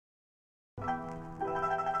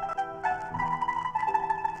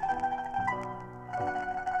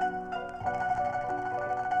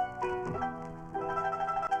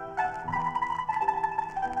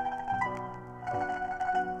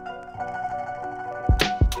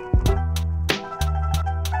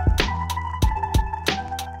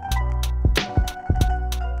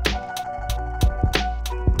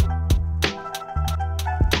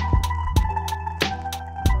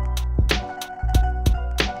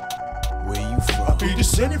I be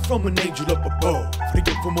descended from an angel up above. They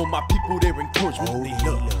get from all my people their encouragement, they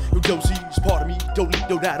love. No doses, part of me, don't leak,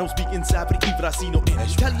 don't die, don't speak inside for the evil. I see no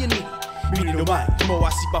end. Italian meaning no mind. The more I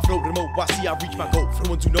see my flow, the more I see I reach my goal. For the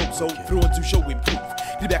ones who know so, for the ones who show improve.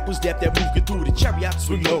 The backwards step that move, get through the chariot,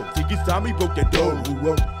 swing low. Think it's time we broke that door.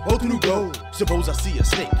 Oh, to new goal. Suppose I see a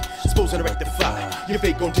snake. Suppose I rectify. Your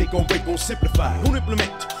fate gon' take on, break gon' simplify. Don't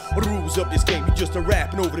implement all the rules of this game. You just a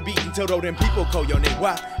rapping over the beat until all them people call your name.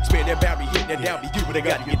 Why? Spare that boundary, hit that down. Be you, but I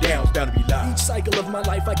gotta get down. It's bound to be live. Each cycle of my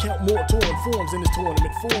life, I count more torn forms in this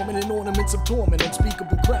tournament, forming in ornaments of torment,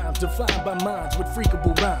 unspeakable crimes defined by minds with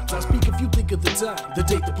freakable rhymes. I speak if you think of the time, the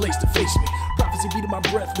date, the place to face me. Prophecy beating my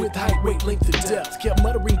breath with height, weight, length, and depth. Kept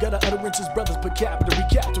muttering gutter utterances, brothers per capita.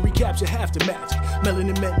 Recap to recapture half the magic.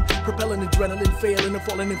 Melanin men, propelling adrenaline, failing and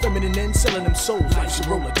falling in feminine ends, selling them souls. Life's a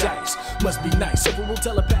roll of dice. Must be nice. Several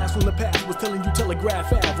telepaths from the past was telling you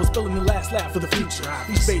Telegraph Ave was spilling the last laugh for the future.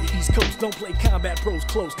 East Bay to East Coast, don't play combat pros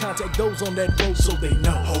close. Contact those on that road so they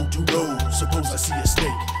know. Hold to roll. Suppose I see a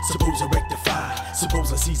snake. Suppose I rectify.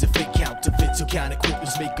 Suppose I seize a fake counterfeit. So kinda quick,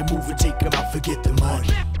 let's make a move and take them out. Forget the money.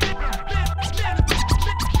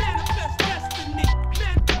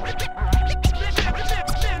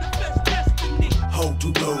 Hold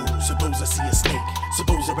to roll. Suppose I see a snake.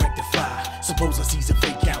 Suppose I rectify. Suppose I seize a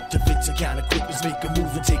fake counterfeit. So kinda quick, let's make a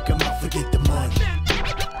move and take them out. Forget the money.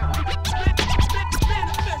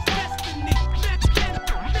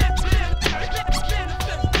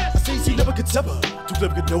 Never could suffer, too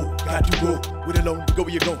clever could know. Got to go with alone, go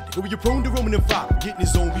where you're going. Go where you're prone to roaming and fire. Get in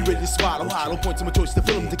his zone, be ready to swallow. Hollow points of my choice to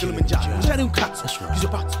fill him, to kill him and job. Shadow cuts, use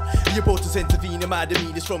your pots. Your boats is intervene, and my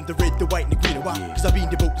demeanors from the red, the white, and the green. Why? Cause I've been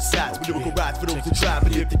to both sides with lyrical rides for those who try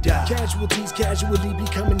but live to die. Casualties casually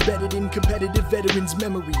become embedded in competitive veterans'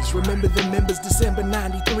 memories. Remember the members, December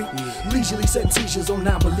 93. Leisurely setting seizures on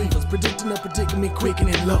non-believers. Predicting a predicament,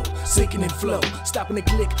 quickening low, sinking in flow. Stopping the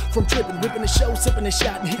click from tripping, ripping the show, sipping a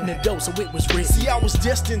shot, and hitting the dose. So it was real. See, I was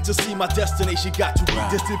destined to see my destination. Got to be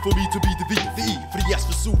destined for me to be the V, the E. For the S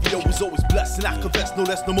Vesuvio was always blessed, and I confess no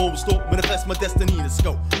less, no more. Storm manifest my destiny in the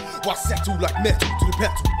scope. While settle like metal to the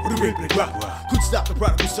petal, or the rape and the ground. Couldn't stop the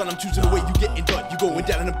prodigal son. I'm choosing the way you getting done. You going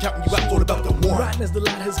down and I'm counting you out. All about the one. Right as the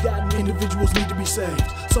light has gotten, individuals need to be saved.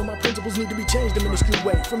 So my principles need to be changed in a minuscule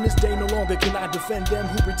way. From this day, no longer can I defend them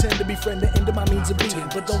who pretend to befriend the end of my means of being,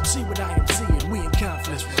 but don't see what I am seeing. We in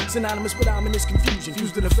conflict, synonymous with ominous confusion,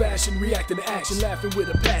 fused in a fashion, reacting to action, laughing with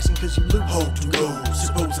a passion, cause you lose. Hold to go.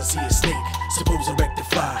 Suppose I see a snake. Suppose I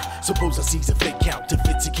rectify. Suppose I seize a fake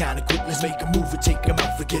counterfeit. To kinda quick, let's make a move and take them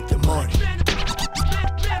out. Forget the money.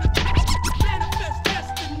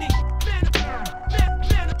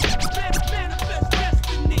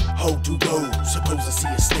 Hold to go. Suppose I see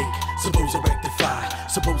a snake. Suppose I rectify.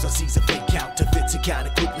 Suppose I seize a fake counterfeit. To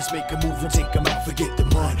kinda quick, let's make a move and take them out. Forget the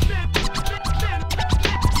money.